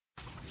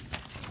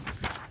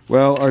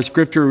Well, our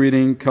scripture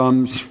reading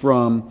comes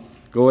from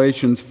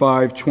Galatians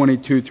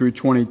 5:22 through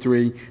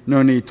 23.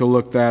 No need to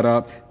look that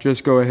up.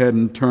 Just go ahead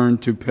and turn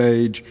to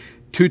page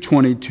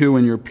 222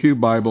 in your Pew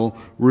Bible,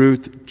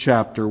 Ruth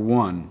chapter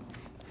 1.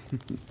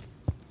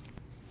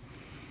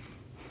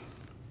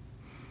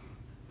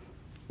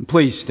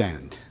 Please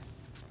stand.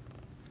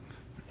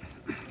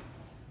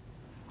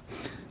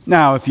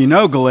 Now, if you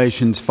know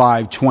Galatians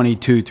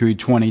 5:22 through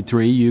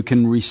 23, you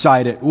can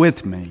recite it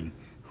with me,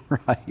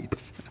 right?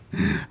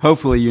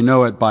 Hopefully you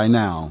know it by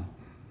now.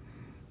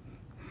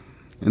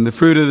 And the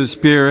fruit of the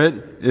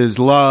Spirit is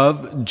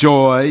love,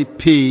 joy,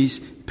 peace,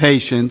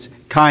 patience,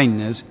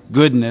 kindness,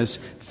 goodness,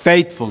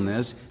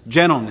 faithfulness,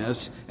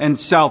 gentleness, and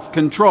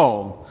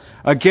self-control.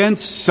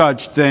 Against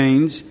such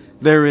things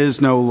there is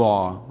no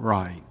law,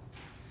 right?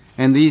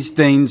 And these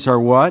things are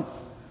what?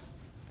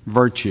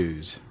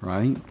 Virtues,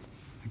 right?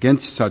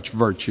 Against such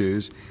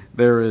virtues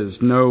there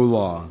is no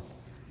law.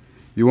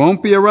 You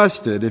won't be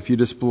arrested if you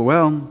display.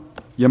 Well,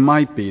 you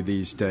might be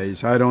these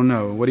days. I don't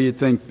know. What do you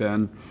think,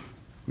 Ben?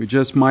 We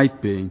just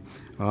might be.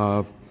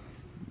 Father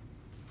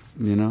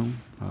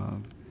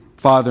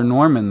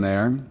Norman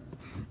there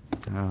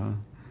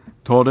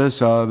told us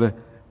that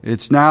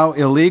it's now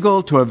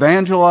illegal to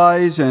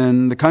evangelize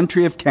in the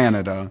country of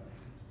Canada.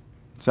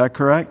 Is that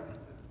correct?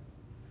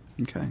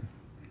 Okay.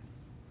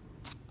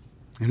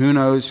 And who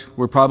knows,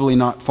 we're probably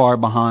not far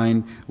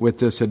behind with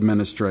this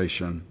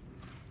administration.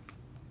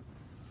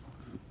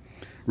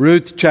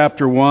 Ruth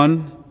chapter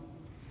 1,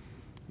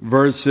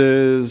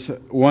 verses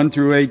 1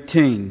 through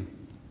 18.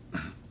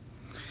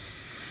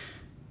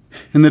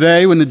 In the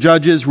day when the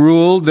judges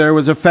ruled, there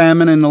was a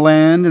famine in the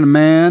land, and a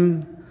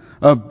man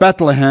of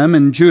Bethlehem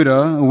in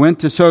Judah went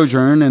to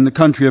sojourn in the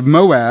country of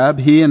Moab,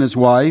 he and his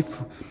wife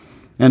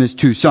and his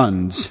 2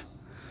 sons.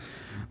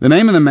 The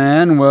name of the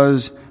man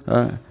was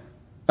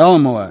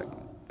Elimelech,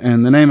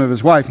 and the name of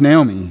his wife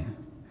Naomi.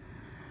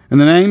 And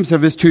the names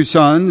of his 2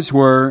 sons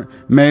were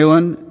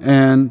Mahlon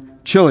and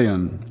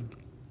Chilion.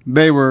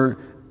 They were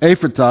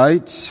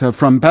Ephrathites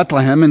from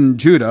Bethlehem in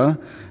Judah,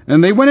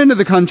 and they went into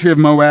the country of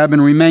Moab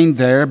and remained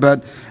there.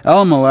 But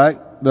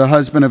Elimelech, the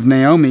husband of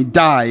Naomi,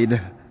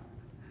 died,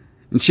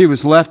 and she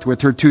was left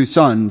with her 2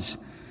 sons.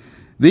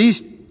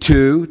 These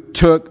 2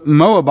 took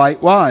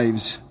Moabite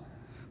wives.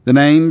 The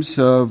names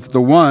of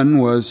the one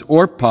was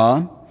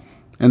Orpah,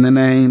 and the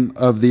name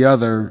of the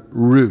other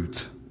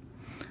Ruth.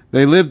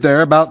 They lived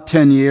there about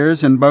 10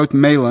 years, and both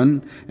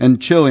Mahlon and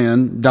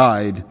Chilion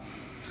died.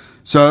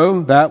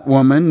 So that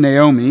woman,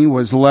 Naomi,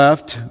 was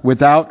left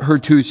without her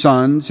 2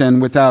 sons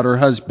and without her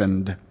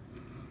husband,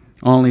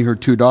 only her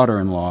 2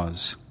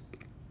 daughter-in-laws.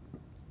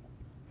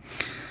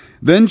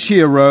 Then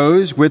she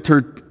arose with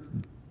her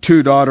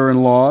 2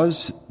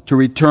 daughter-in-laws to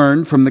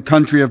return from the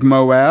country of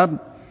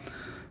Moab,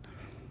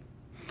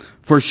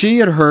 for she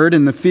had heard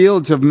in the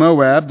fields of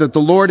Moab that the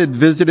Lord had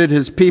visited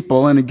his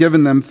people and had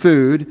given them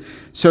food.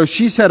 So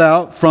she set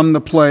out from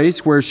the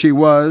place where she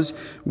was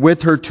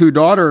with her 2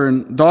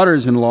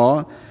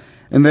 daughters-in-law,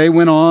 and they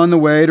went on the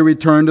way to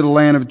return to the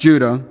land of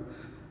Judah.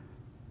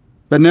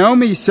 But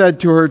Naomi said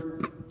to her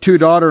 2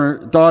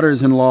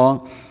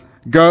 daughters-in-law,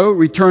 "Go,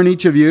 return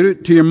each of you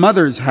to your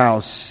mother's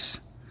house.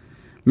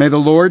 May the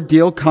Lord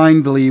deal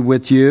kindly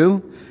with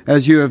you,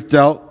 as you have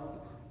dealt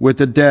with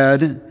the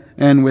dead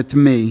and with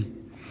me.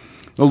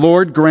 The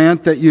Lord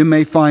grant that you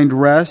may find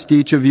rest,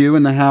 each of you,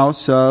 in the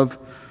house of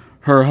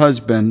her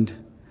husband."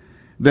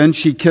 Then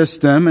she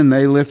kissed them, and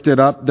they lifted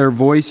up their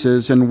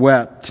voices and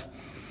wept.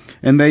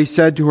 And they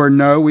said to her,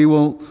 "No, we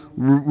will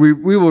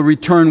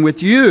return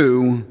with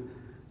you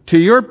to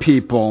your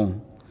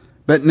people."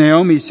 But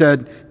Naomi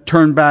said,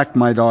 "Turn back,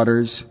 my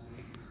daughters.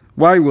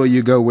 Why will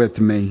you go with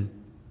me?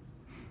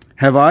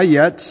 Have I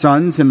yet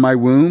sons in my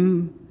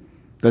womb,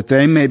 that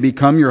they may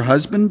become your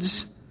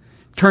husbands?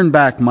 Turn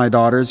back, my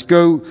daughters.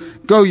 Go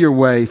your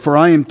way, for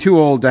I am too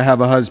old to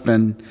have a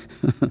husband.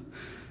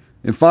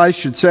 If I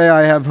should say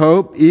I have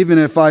hope, even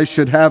if I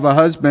should have a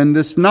husband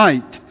this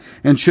night,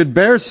 and should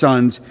bear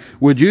sons,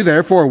 would you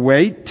therefore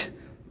wait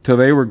till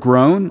they were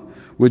grown?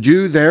 Would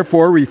you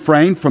therefore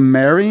refrain from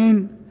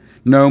marrying?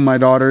 No, my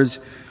daughters,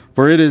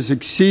 for it is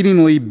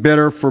exceedingly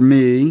bitter to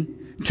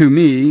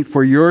me,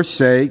 for your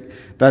sake,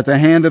 that the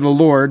hand of the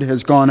Lord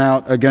has gone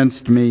out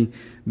against me."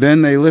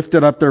 Then they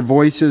lifted up their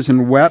voices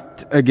and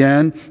wept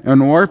again,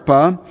 and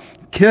Orpah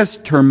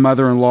kissed her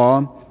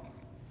mother-in-law,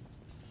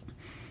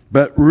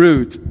 but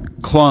Ruth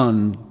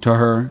clung to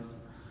her.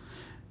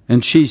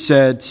 And she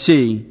said,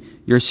 "See,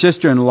 your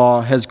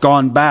sister-in-law has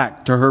gone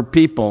back to her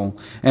people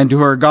and to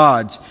her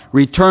gods.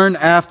 Return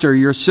after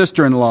your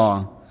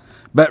sister-in-law."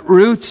 But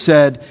Ruth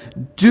said,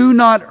 "Do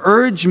not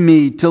urge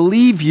me to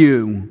leave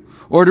you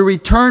or to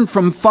return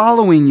from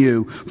following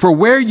you. For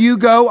where you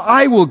go,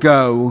 I will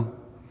go.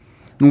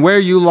 And where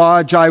you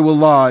lodge, I will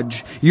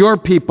lodge. Your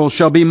people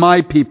shall be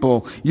my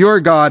people, your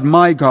God,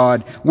 my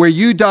God. Where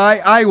you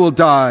die, I will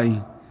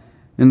die,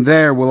 and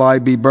there will I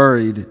be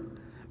buried.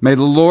 May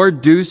the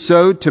Lord do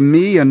so to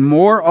me and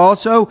more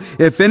also,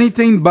 if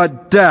anything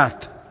but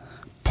death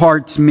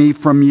parts me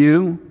from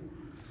you."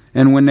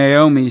 And when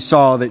Naomi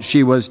saw that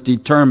she was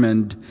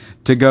determined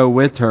to go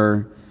with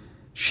her,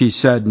 she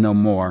said no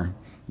more.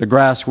 The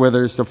grass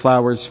withers, the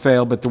flowers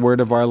fail, but the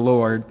word of our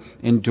Lord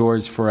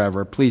endures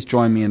forever. Please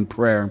join me in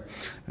prayer.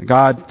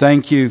 God,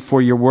 thank you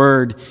for your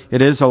word.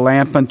 It is a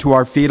lamp unto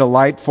our feet, a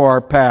light for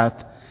our path,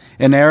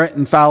 inerrant,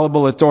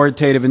 infallible,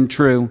 authoritative, and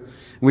true.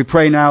 We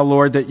pray now,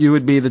 Lord, that you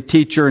would be the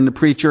teacher and the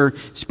preacher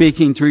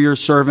speaking through your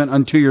servant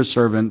unto your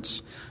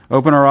servants.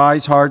 Open our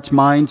eyes, hearts,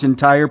 minds,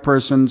 entire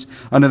persons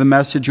unto the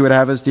message you would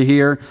have us to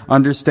hear,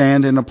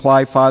 understand, and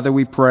apply. Father,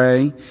 we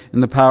pray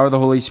in the power of the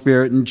Holy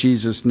Spirit in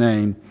Jesus'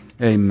 name.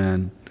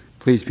 Amen.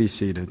 Please be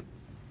seated.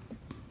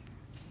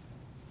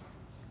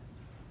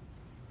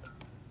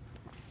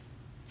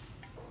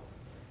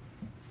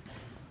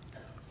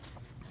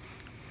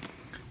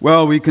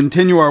 Well, we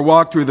continue our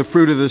walk through the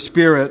fruit of the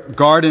Spirit,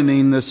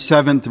 gardening the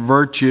seventh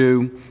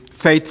virtue,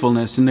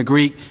 faithfulness, in the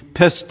Greek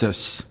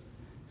pistis.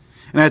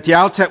 And at the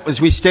outset, as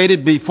we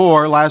stated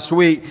before last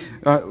week,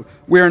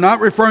 we are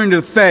not referring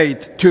to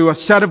faith, to a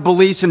set of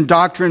beliefs and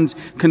doctrines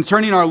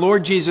concerning our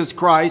Lord Jesus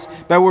Christ,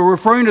 but we're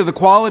referring to the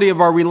quality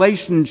of our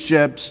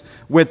relationships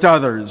with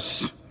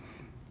others,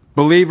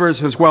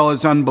 believers as well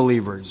as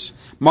unbelievers.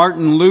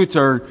 Martin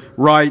Luther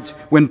writes,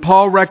 "When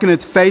Paul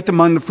reckoneth faith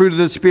among the fruit of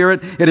the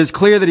Spirit, it is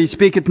clear that he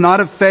speaketh not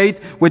of faith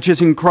which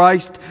is in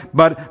Christ,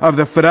 but of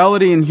the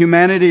fidelity and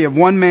humanity of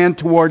one man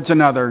towards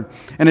another."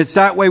 And it's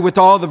that way with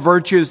all the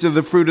virtues of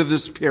the fruit of the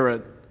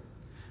Spirit.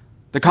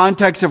 The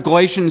context of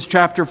Galatians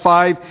chapter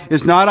 5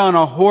 is not on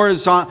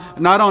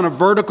a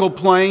vertical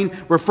plane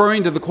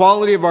referring to the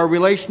quality of our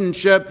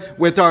relationship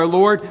with our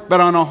Lord,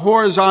 but on a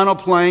horizontal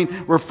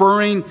plane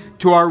referring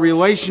to our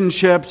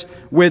relationships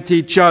with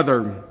each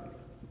other.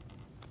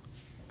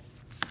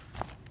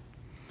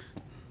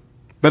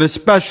 But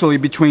especially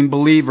between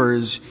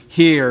believers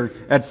here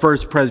at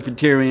First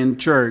Presbyterian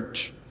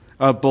Church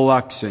of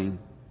Biloxi.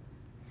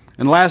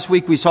 And last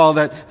week we saw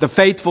that the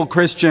faithful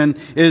Christian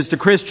is the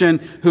Christian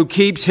who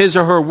keeps his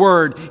or her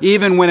word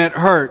even when it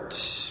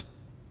hurts.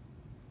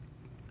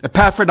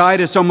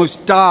 Epaphroditus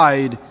almost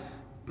died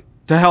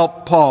to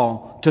help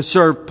Paul, to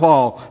serve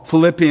Paul.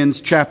 Philippians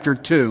chapter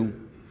 2.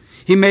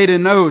 He made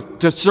an oath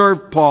to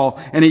serve Paul,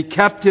 and he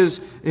kept his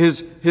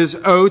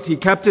oath, he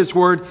kept his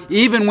word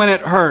even when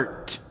it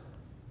hurt.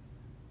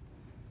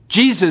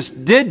 Jesus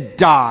did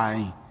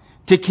die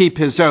to keep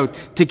his oath,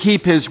 to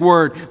keep his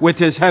word with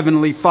his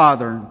heavenly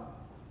Father,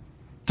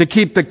 to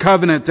keep the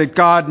covenant that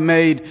God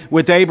made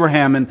with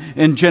Abraham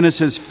in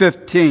Genesis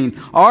 15.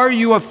 Are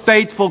you a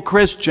faithful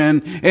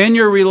Christian in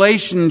your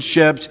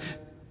relationships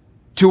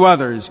to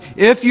others?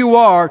 If you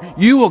are,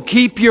 you will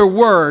keep your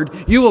word,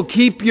 you will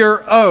keep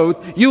your oath,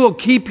 you will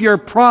keep your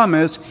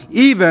promise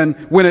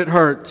even when it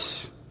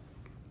hurts.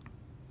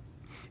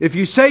 If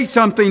you say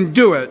something,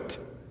 do it.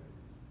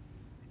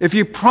 If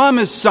you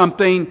promise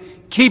something,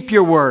 keep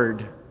your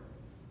word.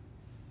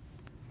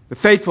 The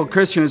faithful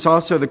Christian is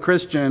also the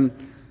Christian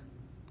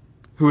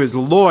who is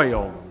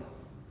loyal.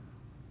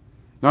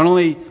 Not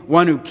only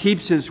one who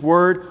keeps his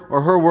word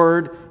or her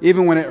word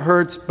even when it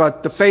hurts,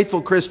 but the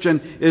faithful Christian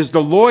is the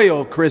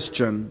loyal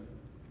Christian.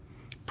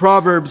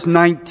 Proverbs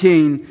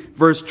 19,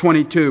 verse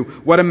 22.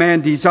 What a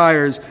man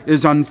desires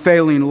is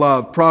unfailing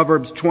love.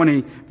 Proverbs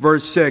 20,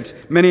 verse 6.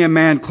 Many a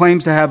man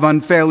claims to have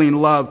unfailing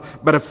love,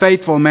 but a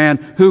faithful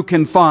man who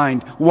can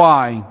find?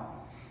 Why?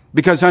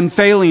 Because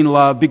unfailing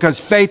love,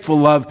 because faithful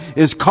love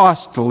is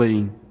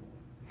costly.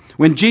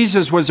 When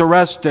Jesus was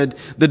arrested,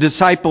 the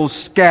disciples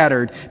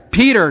scattered.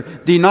 Peter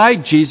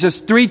denied Jesus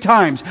 3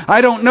 times. I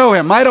don't know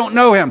him. I don't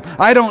know him.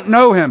 I don't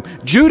know him.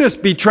 Judas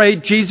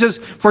betrayed Jesus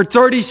for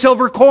 30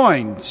 silver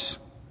coins.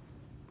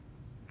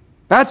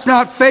 That's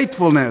not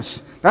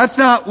faithfulness. That's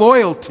not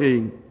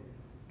loyalty.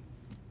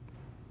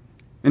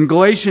 In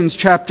Galatians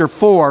chapter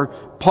 4,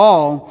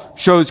 Paul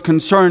shows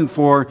concern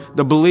for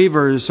the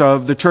believers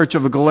of the church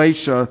of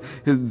Galatia,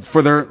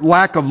 for their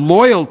lack of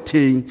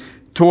loyalty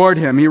toward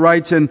him. He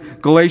writes in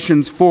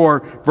Galatians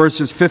 4,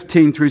 verses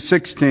 15 through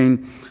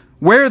 16,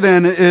 "Where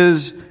then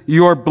is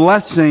your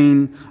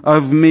blessing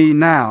of me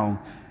now?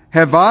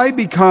 Have I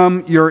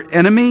become your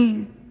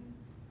enemy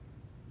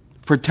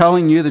for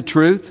telling you the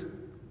truth?"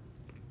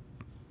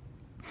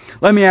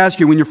 Let me ask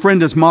you, when your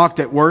friend is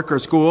mocked at work or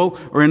school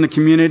or in the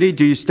community,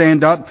 do you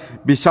stand up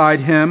beside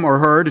him or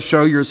her to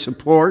show your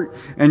support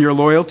and your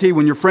loyalty?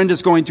 When your friend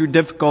is going through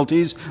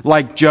difficulties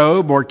like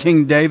Job or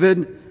King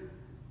David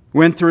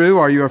went through,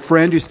 are you a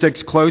friend who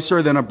sticks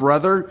closer than a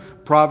brother?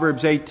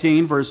 Proverbs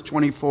 18, verse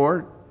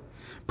 24.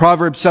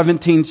 Proverbs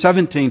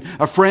 17:17.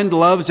 A friend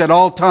loves at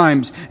all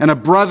times, and a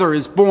brother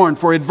is born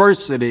for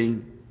adversity.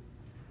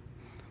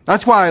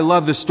 That's why I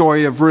love the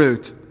story of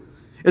Ruth.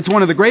 It's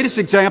one of the greatest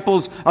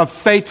examples of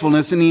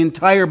faithfulness in the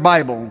entire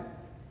Bible.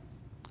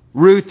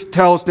 Ruth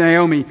tells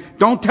Naomi,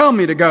 "Don't tell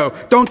me to go.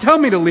 Don't tell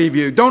me to leave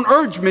you. Don't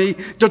urge me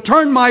to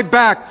turn my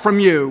back from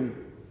you.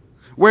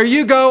 Where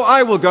you go,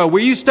 I will go.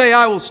 Where you stay,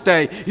 I will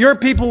stay. Your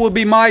people will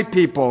be my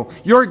people.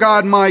 Your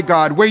God, my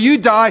God. Where you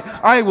die,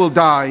 I will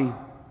die."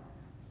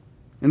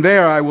 and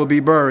there I will be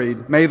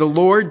buried. May the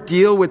Lord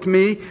deal with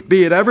me,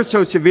 be it ever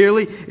so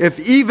severely, if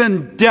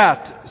even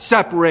death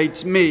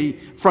separates me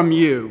from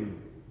you.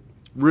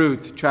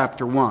 Ruth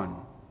chapter 1.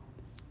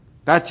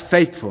 That's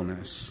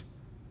faithfulness.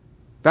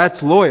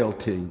 That's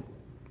loyalty.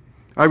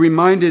 I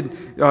remind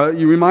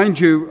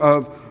you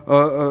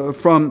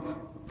of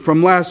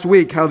from last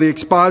week how the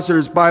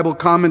Expositor's Bible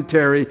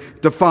Commentary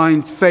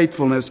defines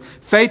faithfulness.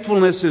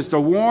 Faithfulness is the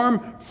warm,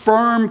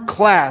 firm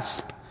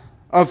clasp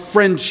of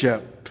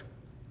friendship.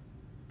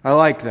 I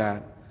like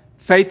that.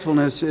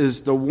 Faithfulness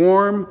is the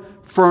warm,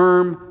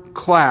 firm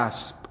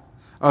clasp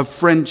of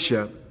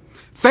friendship.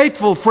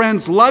 Faithful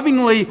friends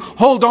lovingly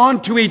hold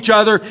on to each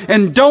other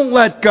and don't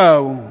let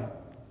go.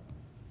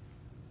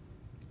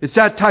 It's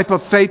that type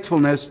of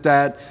faithfulness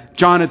that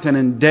Jonathan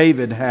and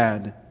David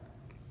had.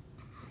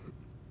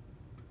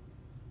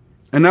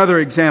 Another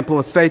example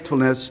of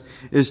faithfulness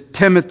is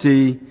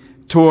Timothy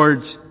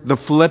towards the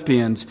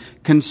Philippians.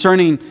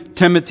 Concerning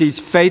Timothy's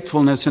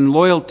faithfulness and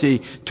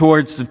loyalty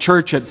towards the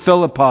church at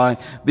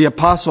Philippi, the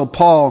Apostle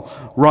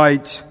Paul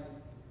writes,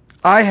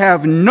 I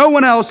have no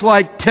one else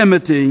like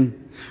Timothy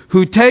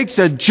who takes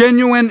a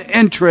genuine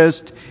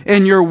interest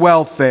in your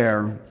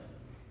welfare.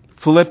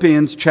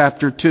 Philippians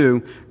chapter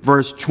 2,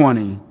 verse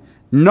 20.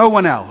 No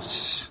one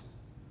else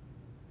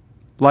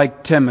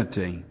like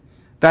Timothy.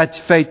 That's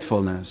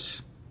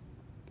faithfulness.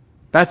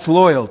 That's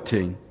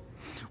loyalty.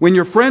 When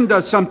your friend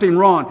does something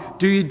wrong,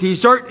 do you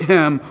desert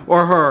him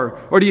or her?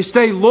 Or do you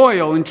stay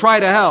loyal and try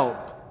to help?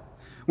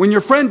 When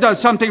your friend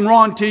does something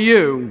wrong to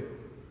you,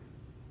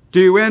 do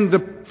you end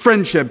the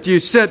friendship? Do you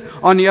sit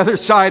on the other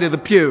side of the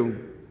pew?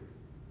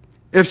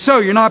 If so,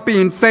 you're not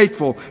being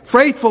faithful.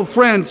 Faithful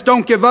friends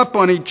don't give up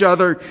on each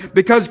other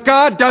because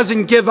God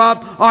doesn't give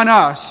up on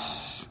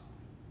us.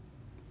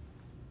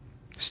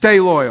 Stay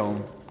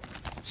loyal.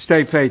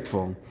 Stay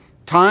faithful.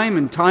 Time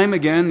and time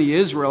again, the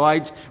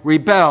Israelites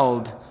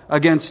rebelled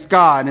against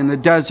God in the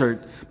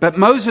desert. But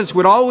Moses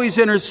would always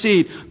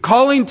intercede,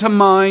 calling to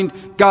mind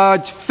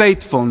God's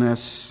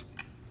faithfulness.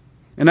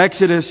 In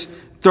Exodus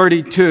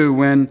 32,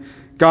 when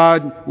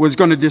God was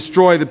going to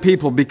destroy the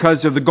people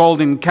because of the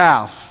golden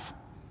calf,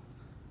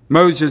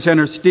 Moses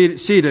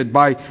interceded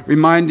by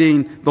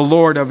reminding the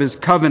Lord of his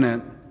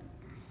covenant.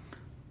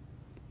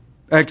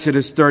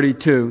 Exodus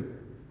 32.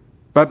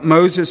 But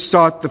Moses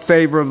sought the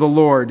favor of the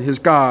Lord, his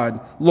God.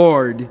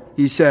 Lord,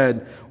 he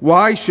said,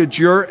 why should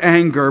your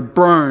anger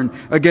burn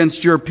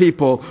against your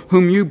people,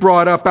 whom you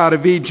brought up out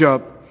of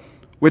Egypt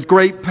with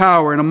great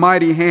power and a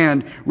mighty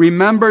hand?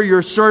 Remember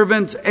your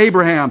servants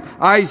Abraham,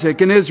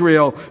 Isaac, and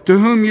Israel, to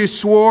whom you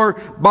swore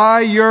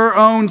by your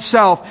own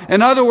self.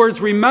 In other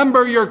words,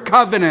 remember your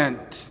covenant.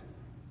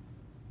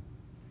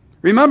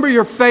 Remember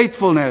your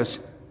faithfulness.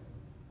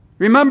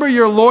 Remember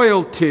your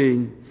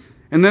loyalty.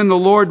 And then the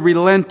Lord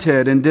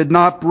relented and did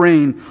not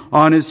bring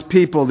on his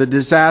people the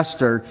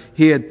disaster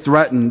he had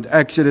threatened.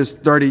 Exodus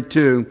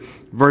 32,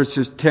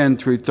 verses 10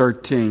 through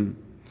 13.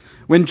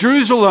 When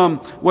Jerusalem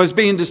was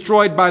being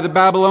destroyed by the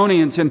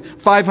Babylonians in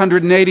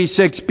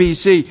 586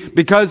 BC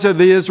because of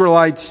the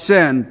Israelites'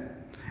 sin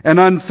and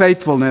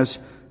unfaithfulness,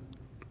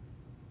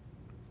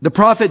 the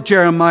prophet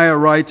Jeremiah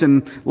writes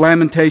in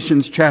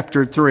Lamentations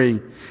chapter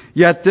 3,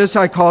 Yet this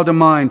I call to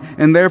mind,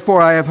 and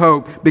therefore I have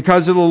hope.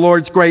 Because of the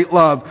Lord's great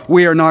love,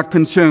 we are not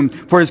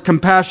consumed, for his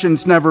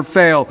compassions never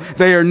fail.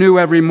 They are new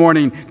every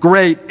morning.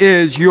 Great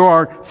is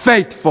your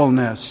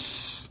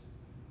faithfulness.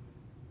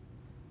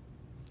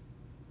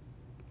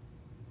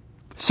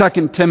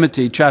 2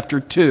 Timothy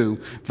chapter 2,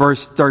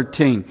 verse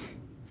 13.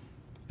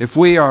 If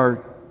we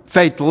are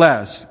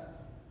faithless,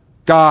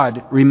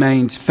 God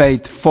remains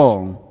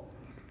faithful.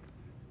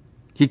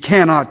 He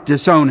cannot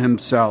disown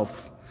himself.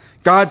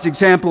 God's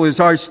example is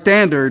our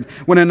standard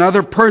when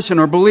another person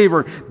or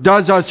believer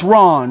does us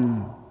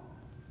wrong.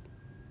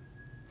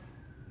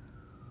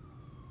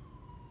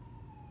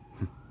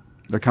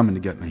 They're coming to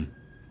get me.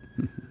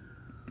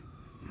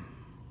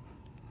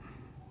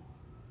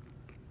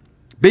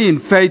 Being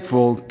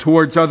faithful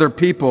towards other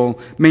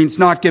people means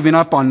not giving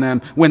up on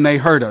them when they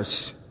hurt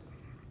us.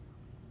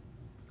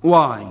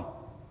 Why?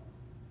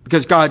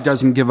 Because God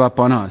doesn't give up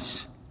on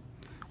us.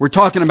 We're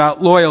talking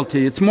about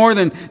loyalty. It's more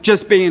than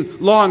just being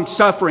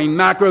long-suffering,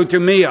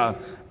 macrothumia,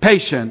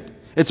 patient.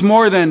 It's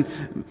more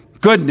than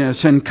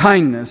goodness and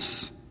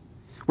kindness.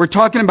 We're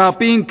talking about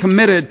being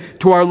committed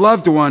to our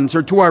loved ones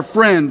or to our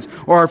friends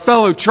or our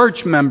fellow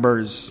church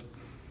members.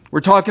 We're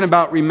talking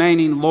about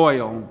remaining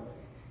loyal.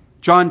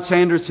 John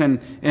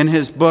Sanderson, in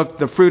his book,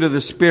 The Fruit of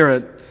the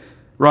Spirit,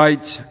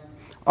 writes,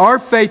 Our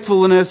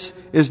faithfulness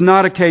is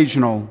not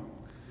occasional.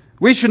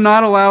 We should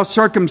not allow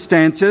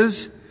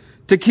circumstances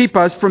to keep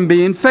us from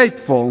being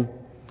faithful.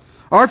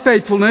 Our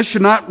faithfulness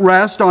should not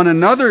rest on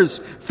another's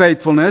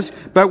faithfulness,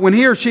 but when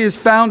he or she is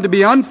found to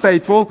be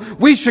unfaithful,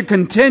 we should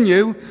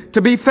continue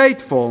to be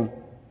faithful.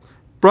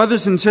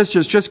 Brothers and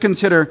sisters, just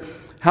consider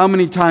how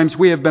many times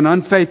we have been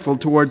unfaithful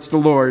towards the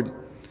Lord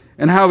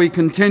and how he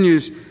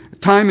continues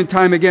time and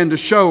time again to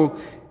show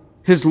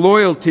His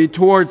loyalty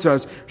towards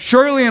us.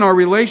 Surely in our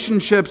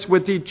relationships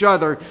with each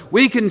other,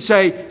 we can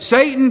say,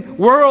 Satan,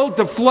 world,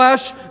 the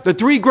flesh, the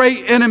three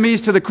great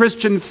enemies to the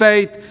Christian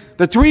faith,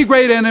 the three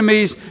great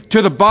enemies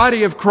to the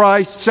body of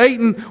Christ,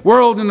 Satan,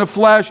 world, and the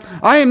flesh,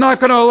 I am not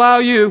going to allow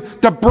you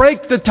to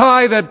break the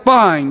tie that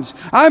binds.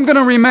 I'm going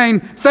to remain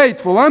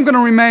faithful. I'm going to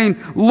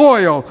remain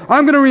loyal.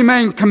 I'm going to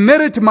remain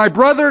committed to my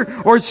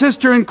brother or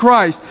sister in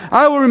Christ.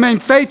 I will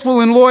remain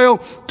faithful and loyal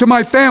to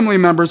my family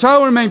members. I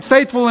will remain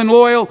faithful and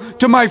loyal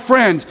to my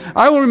friends.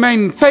 I will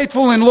remain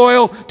faithful and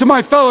loyal to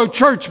my fellow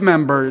church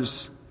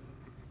members.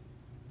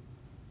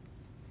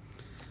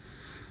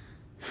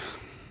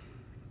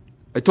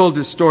 I told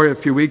this story a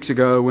few weeks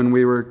ago when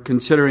we were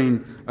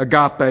considering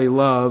agape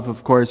love.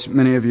 Of course,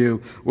 many of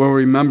you will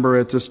remember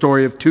it's a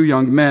story of two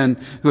young men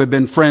who had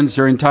been friends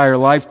their entire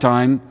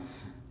lifetime.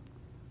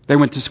 They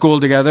went to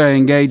school together, they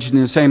engaged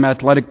in the same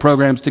athletic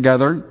programs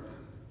together.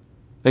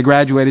 They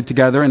graduated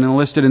together and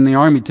enlisted in the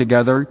army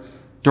together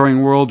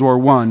during World War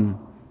I.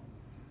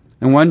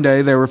 And one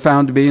day they were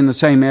found to be in the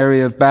same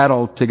area of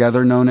battle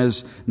together known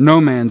as No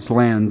Man's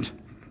Land.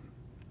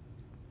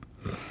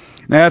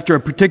 Now, after a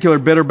particular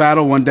bitter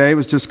battle one day, it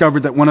was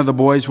discovered that one of the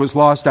boys was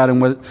lost out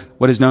in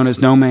what is known as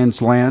No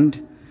Man's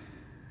Land.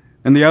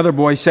 And the other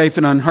boy, safe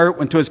and unhurt,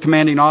 went to his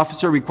commanding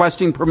officer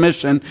requesting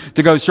permission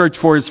to go search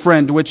for his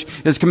friend, to which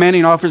his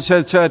commanding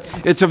officer said,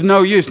 it's of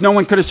no use. No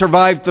one could have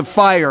survived the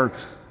fire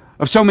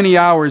of so many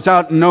hours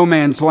out in No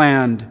Man's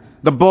Land.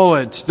 The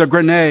bullets, the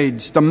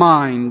grenades, the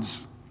mines.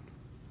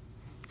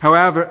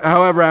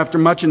 However, after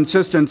much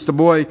insistence, the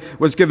boy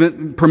was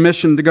given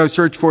permission to go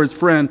search for his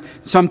friend.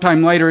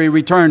 Sometime later, he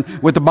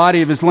returned with the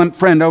body of his limp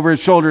friend over his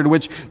shoulder, to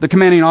which the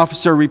commanding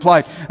officer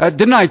replied,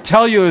 didn't I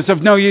tell you it was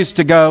of no use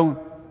to go?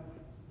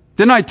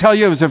 Didn't I tell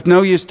you it was of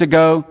no use to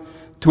go?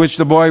 To which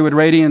the boy with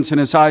radiance in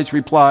his eyes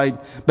replied,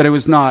 but it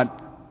was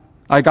not.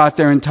 I got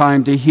there in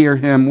time to hear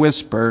him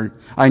whisper,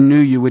 I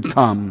knew you would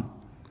come.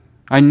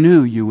 I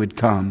knew you would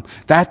come.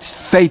 That's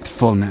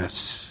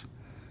faithfulness.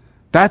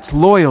 That's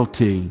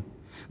loyalty.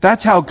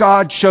 That's how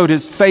God showed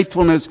His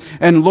faithfulness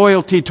and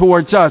loyalty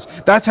towards us.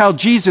 That's how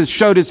Jesus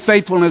showed His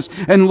faithfulness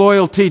and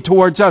loyalty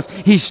towards us.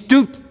 He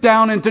stooped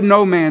down into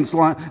No Man's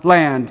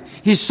Land.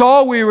 He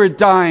saw we were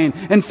dying.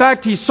 In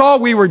fact, He saw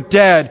we were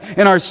dead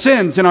in our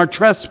sins and our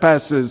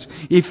trespasses.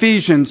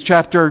 Ephesians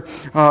chapter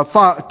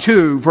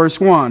 2,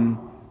 verse 1.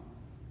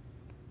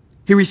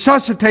 He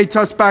resuscitates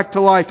us back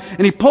to life,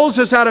 and He pulls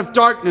us out of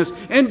darkness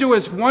into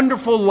His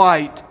wonderful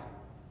light.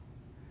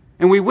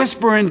 And we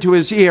whisper into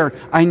His ear,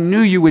 I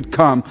knew you would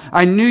come.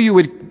 I knew you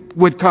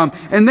would come.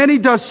 And then He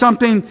does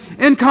something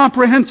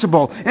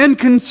incomprehensible,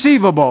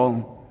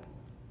 inconceivable.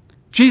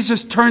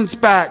 Jesus turns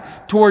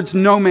back towards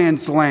No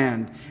Man's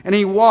Land. And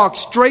He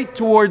walks straight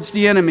towards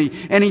the enemy.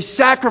 And He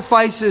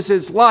sacrifices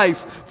His life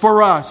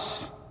for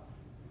us.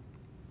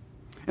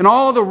 And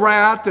all the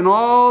wrath and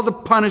all the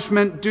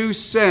punishment due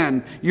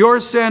sin,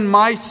 your sin,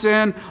 my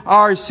sin,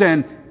 our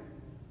sin,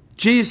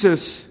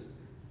 Jesus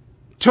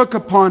took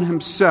upon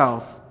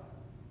Himself.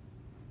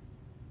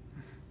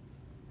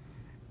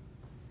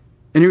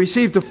 And He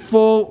received the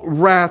full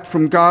wrath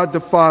from God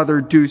the Father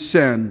due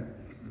sin.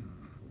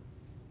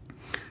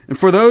 And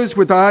for those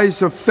with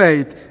eyes of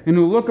faith and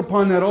who look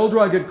upon that old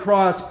rugged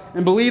cross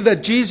and believe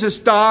that Jesus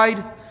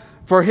died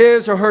for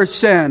his or her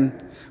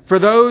sin, for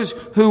those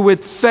who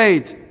with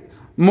faith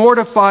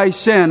mortify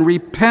sin,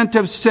 repent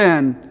of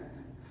sin,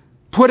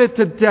 put it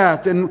to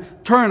death, and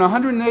turn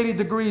 180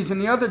 degrees in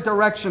the other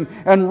direction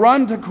and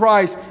run to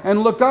Christ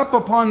and look up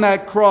upon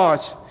that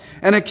cross,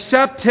 and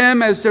accept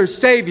Him as their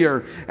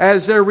Savior,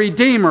 as their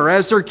Redeemer,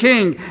 as their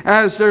King,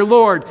 as their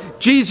Lord,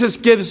 Jesus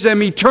gives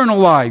them eternal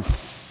life.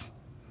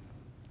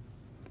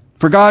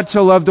 For God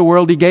so loved the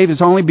world, He gave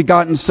His only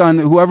begotten Son,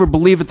 that whoever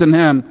believeth in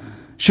Him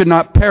should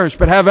not perish,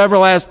 but have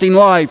everlasting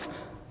life.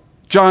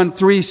 John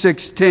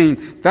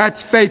 3:16.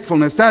 That's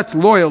faithfulness. That's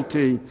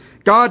loyalty.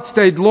 God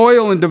stayed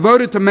loyal and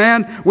devoted to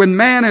man when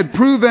man had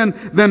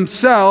proven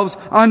themselves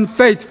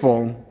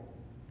unfaithful.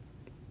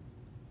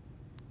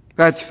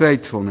 That's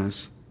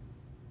faithfulness.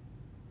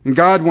 And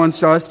God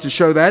wants us to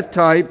show that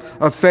type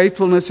of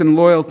faithfulness and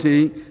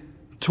loyalty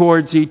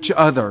towards each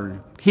other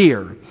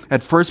here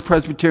at First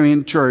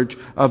Presbyterian Church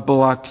of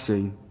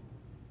Biloxi.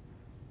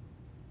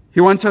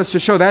 He wants us to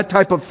show that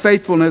type of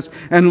faithfulness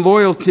and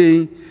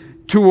loyalty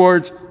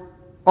towards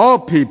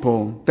all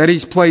people that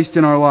He's placed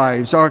in our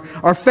lives.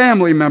 Our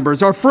family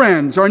members, our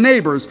friends, our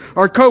neighbors,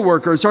 our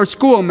co-workers, our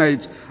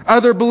schoolmates,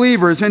 other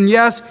believers, and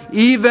yes,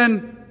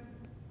 even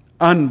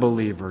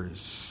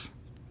unbelievers.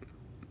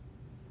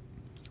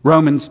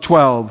 Romans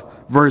 12,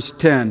 verse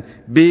 10.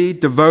 Be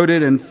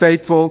devoted and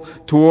faithful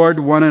toward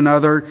one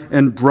another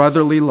in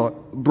brotherly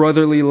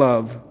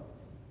love.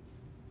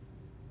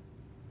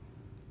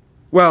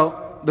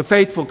 Well, the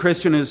faithful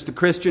Christian is the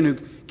Christian who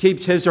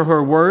keeps his or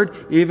her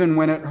word even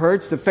when it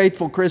hurts. The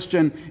faithful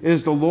Christian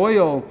is the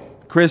loyal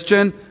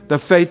Christian. The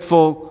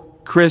faithful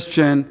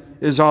Christian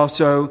is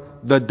also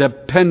the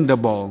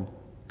dependable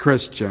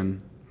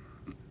Christian.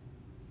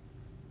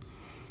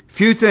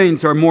 Few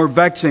things are more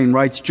vexing,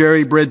 writes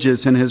Jerry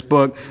Bridges in his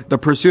book, The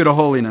Pursuit of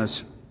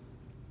Holiness,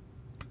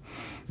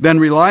 than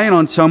relying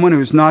on someone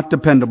who's not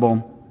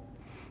dependable.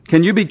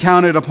 Can you be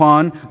counted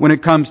upon when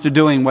it comes to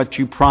doing what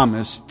you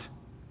promised?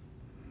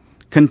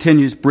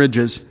 Continues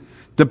Bridges.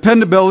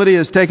 Dependability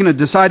has taken a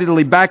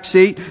decidedly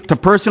backseat to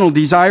personal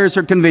desires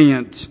or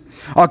convenience.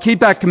 I'll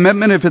keep that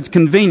commitment if it's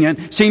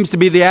convenient. Seems to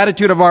be the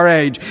attitude of our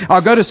age. I'll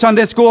go to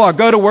Sunday school, I'll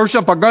go to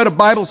worship, I'll go to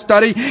Bible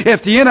study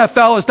if the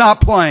NFL is not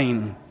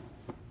playing.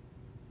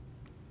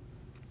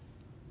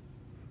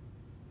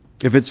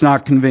 If it's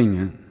not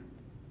convenient.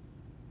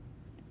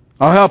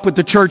 I'll help with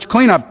the church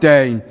cleanup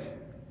day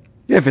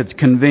if it's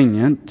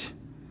convenient.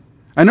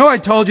 I know I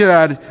told you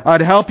that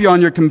I'd help you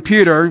on your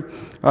computer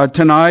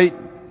tonight,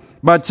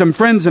 but some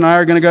friends and I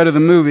are going to go to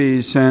the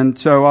movies, and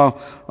so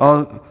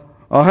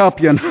I'll help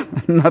you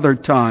another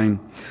time.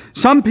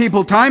 Some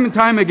people, time and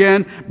time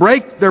again,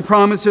 break their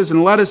promises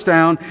and let us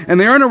down, and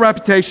they earn a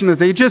reputation that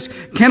they just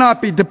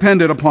cannot be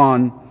depended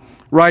upon,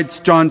 writes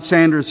John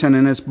Sanderson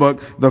in his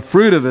book, The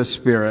Fruit of the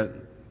Spirit,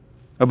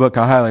 a book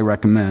I highly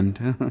recommend.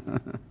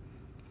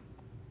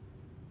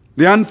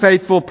 The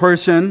unfaithful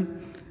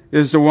person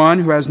is the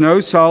one who has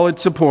no solid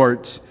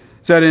supports,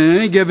 so that in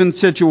any given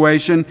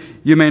situation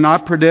you may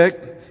not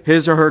predict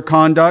his or her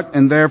conduct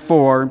and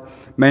therefore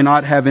may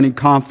not have any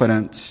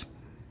confidence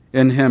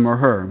in him or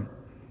her.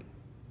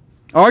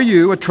 Are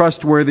you a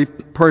trustworthy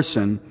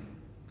person?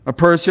 A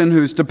person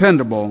who's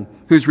dependable,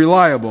 who's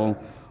reliable?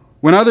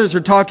 When others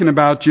are talking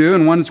about you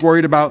and one's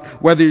worried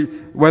about whether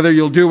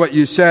you'll do what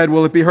you said,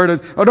 will it be heard of?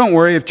 Oh, don't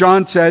worry. If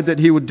John said that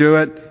he would do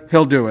it,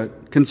 he'll do it.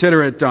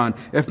 Consider it done.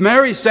 If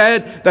Mary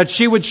said that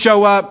she would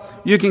show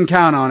up, you can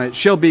count on it.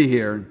 She'll be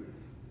here.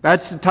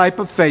 That's the type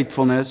of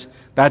faithfulness.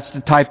 That's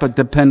the type of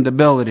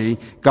dependability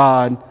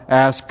God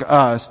asks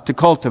us to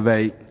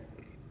cultivate.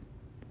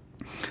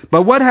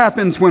 But what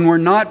happens when we're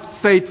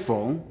not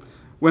faithful,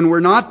 when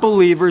we're not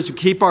believers who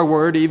keep our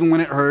word even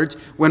when it hurts,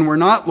 when we're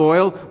not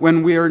loyal,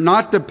 when we are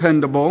not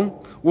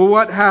dependable? Well,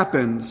 what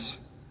happens?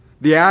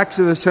 The acts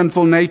of the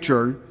sinful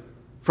nature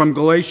from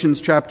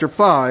Galatians chapter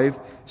 5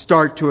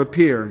 start to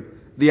appear.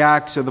 The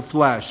acts of the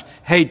flesh: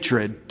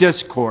 hatred,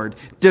 discord,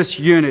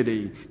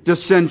 disunity,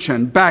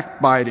 dissension,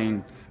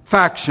 backbiting,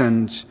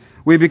 factions.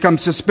 We become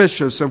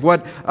suspicious of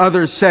what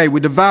others say. We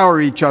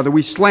devour each other.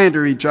 We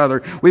slander each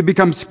other. We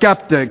become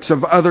skeptics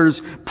of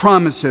others'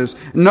 promises.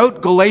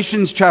 Note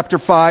Galatians chapter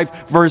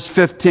 5, verse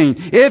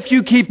 15. If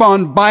you keep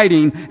on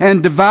biting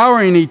and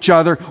devouring each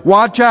other,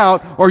 watch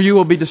out, or you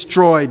will be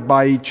destroyed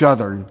by each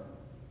other.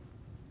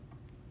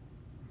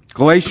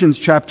 Galatians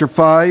chapter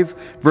 5,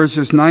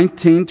 verses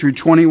 19 through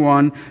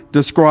 21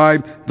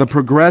 describe the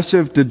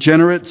progressive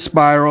degenerate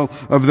spiral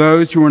of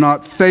those who are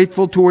not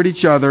faithful toward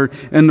each other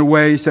in the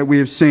ways that we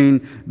have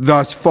seen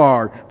thus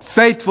far.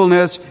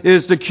 Faithfulness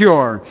is the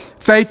cure.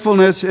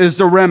 Faithfulness is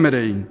the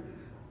remedy.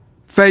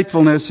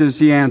 Faithfulness is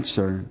the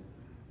answer.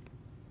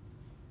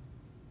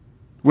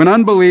 When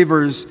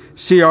unbelievers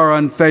see our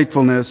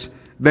unfaithfulness,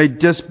 they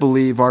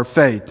disbelieve our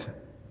faith.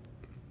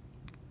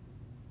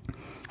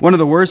 One of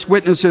the worst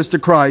witnesses to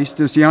Christ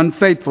is the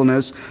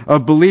unfaithfulness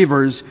of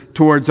believers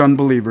towards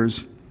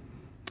unbelievers.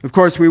 Of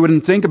course, we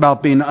wouldn't think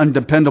about being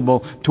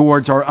undependable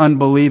towards our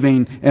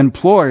unbelieving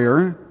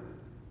employer,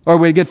 or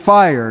we'd get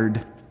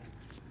fired.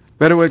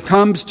 But when it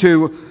comes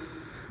to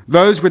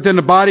those within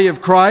the body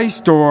of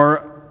Christ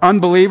or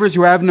unbelievers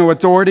who have no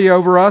authority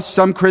over us,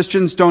 some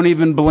Christians don't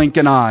even blink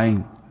an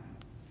eye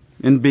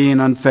in being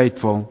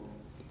unfaithful.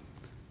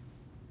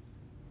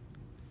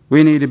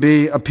 We need to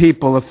be a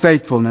people of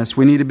faithfulness.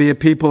 We need to be a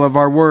people of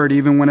our word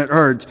even when it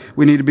hurts.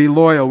 We need to be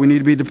loyal. We need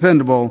to be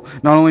dependable,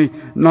 not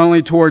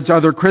only towards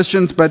other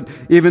Christians, but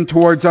even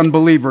towards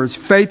unbelievers.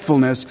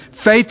 Faithfulness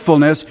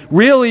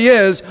really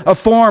is a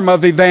form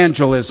of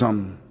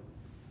evangelism.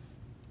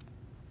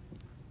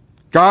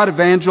 God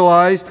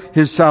evangelized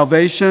His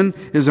salvation,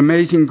 His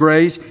amazing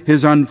grace,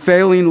 His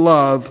unfailing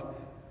love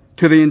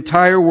to the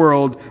entire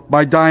world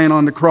by dying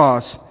on the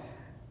cross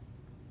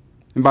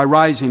and by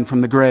rising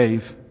from the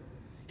grave.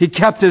 He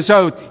kept His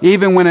oath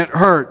even when it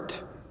hurt.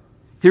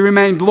 He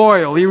remained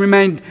loyal. He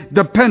remained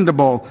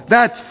dependable.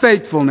 That's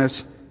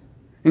faithfulness.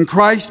 And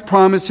Christ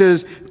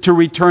promises to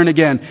return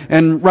again.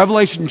 In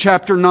Revelation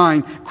chapter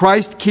 9,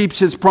 Christ keeps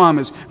His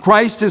promise.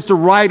 Christ is the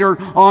rider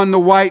on the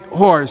white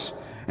horse.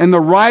 And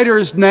the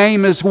rider's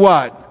name is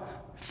what?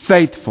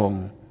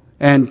 Faithful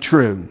and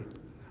true.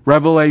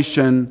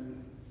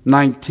 Revelation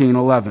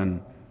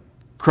 19:11.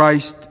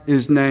 Christ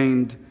is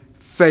named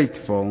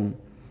faithful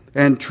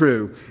and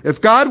true.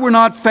 If God were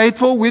not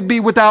faithful, we'd be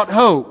without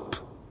hope.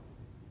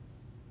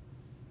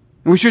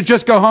 We should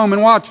just go home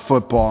and watch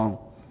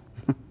football.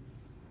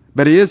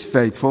 But He is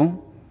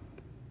faithful.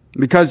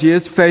 Because He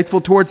is faithful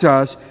towards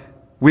us,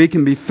 we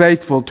can be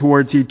faithful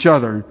towards each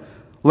other.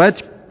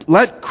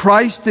 Let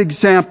Christ's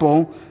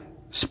example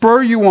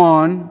spur you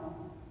on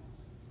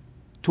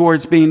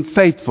towards being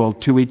faithful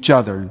to each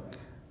other.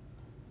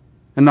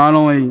 And not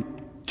only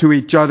to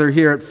each other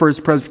here at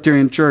First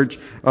Presbyterian Church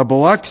of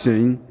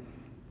Biloxi,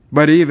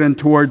 but even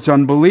towards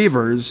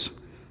unbelievers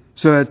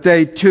so that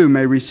they too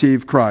may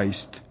receive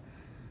Christ.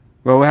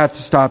 Well, we'll have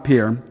to stop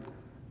here.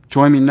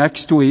 Join me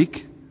next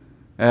week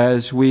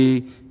as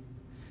we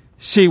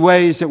see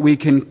ways that we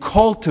can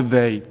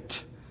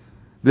cultivate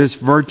this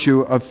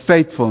virtue of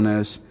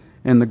faithfulness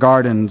in the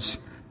gardens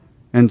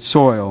and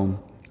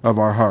soil of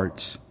our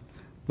hearts.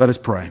 Let us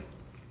pray.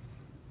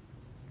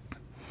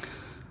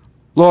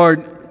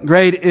 Lord,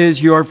 great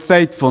is your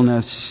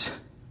faithfulness.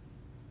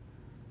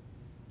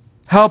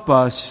 Help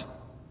us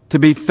to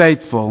be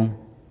faithful,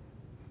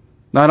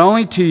 not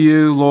only to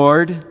you,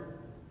 Lord,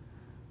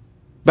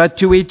 but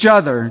to each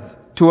other,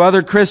 to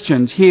other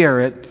Christians here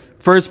at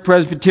First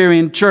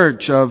Presbyterian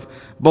Church of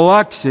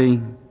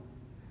Biloxi.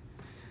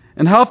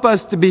 And help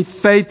us to be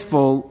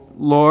faithful,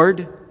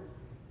 Lord,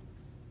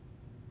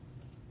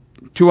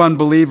 to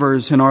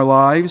unbelievers in our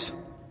lives,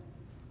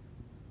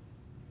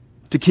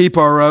 to keep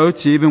our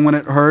oaths even when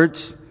it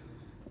hurts,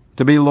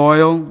 to be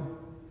loyal,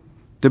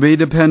 to be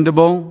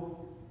dependable,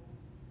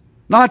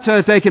 not so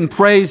that they can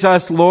praise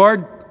us,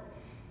 Lord,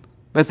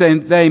 but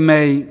they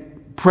may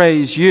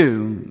praise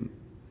you,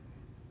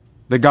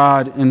 the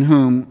God in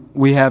whom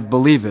we have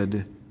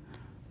believed,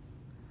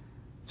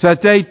 so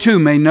that they too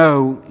may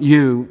know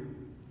you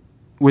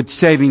with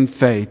saving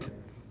faith.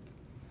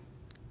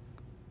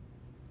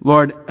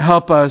 Lord,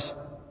 help us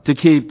to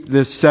keep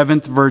this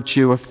seventh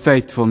virtue of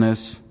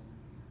faithfulness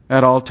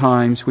at all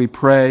times. We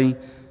pray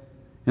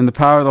in the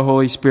power of the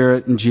Holy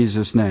Spirit in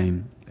Jesus'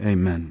 name.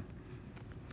 Amen.